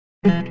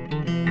Hi,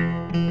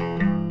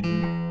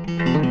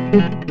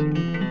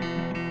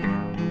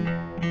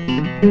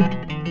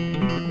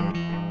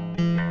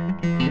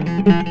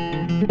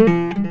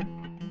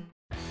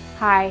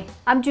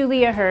 I'm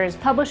Julia Hers,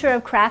 publisher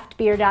of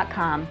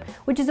craftbeer.com,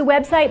 which is a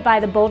website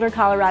by the Boulder,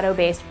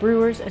 Colorado-based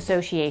Brewers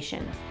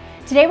Association.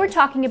 Today we're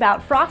talking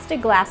about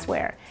frosted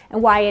glassware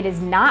and why it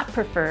is not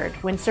preferred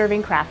when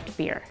serving craft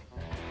beer.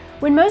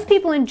 When most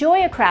people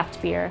enjoy a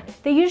craft beer,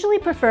 they usually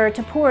prefer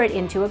to pour it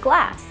into a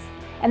glass.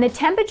 And the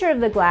temperature of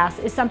the glass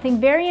is something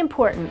very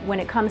important when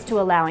it comes to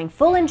allowing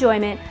full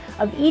enjoyment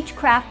of each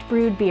craft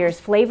brewed beer's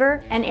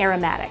flavor and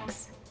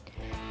aromatics.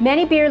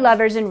 Many beer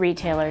lovers and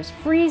retailers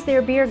freeze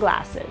their beer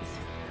glasses.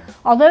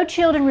 Although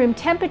chilled and room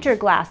temperature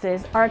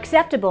glasses are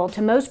acceptable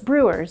to most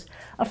brewers,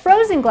 a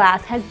frozen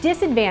glass has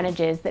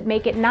disadvantages that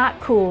make it not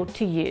cool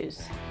to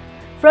use.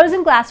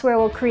 Frozen glassware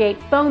will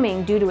create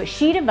foaming due to a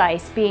sheet of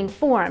ice being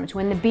formed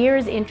when the beer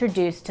is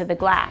introduced to the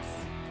glass.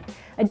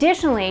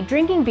 Additionally,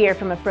 drinking beer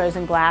from a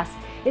frozen glass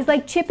is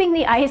like chipping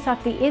the ice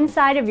off the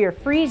inside of your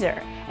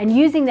freezer and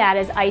using that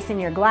as ice in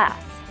your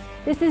glass.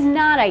 This is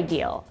not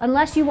ideal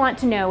unless you want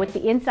to know what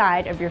the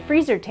inside of your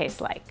freezer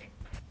tastes like.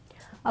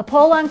 A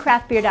poll on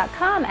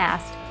craftbeer.com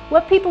asked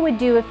what people would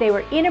do if they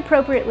were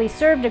inappropriately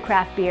served a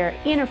craft beer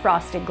in a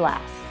frosted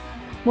glass.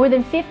 More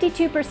than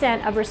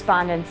 52% of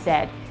respondents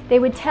said they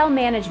would tell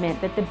management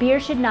that the beer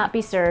should not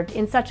be served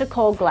in such a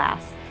cold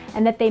glass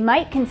and that they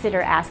might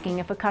consider asking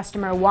if a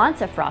customer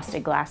wants a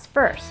frosted glass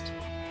first.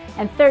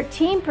 And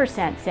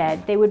 13%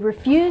 said they would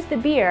refuse the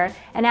beer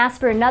and ask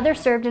for another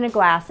served in a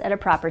glass at a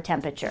proper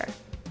temperature.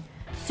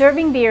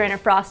 Serving beer in a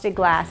frosted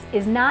glass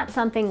is not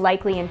something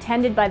likely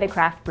intended by the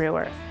craft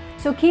brewer,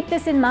 so keep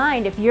this in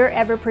mind if you're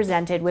ever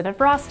presented with a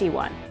frosty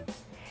one.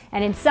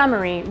 And in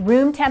summary,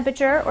 room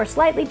temperature or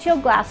slightly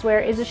chilled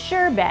glassware is a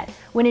sure bet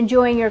when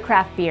enjoying your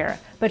craft beer,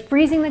 but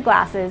freezing the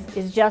glasses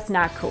is just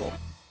not cool.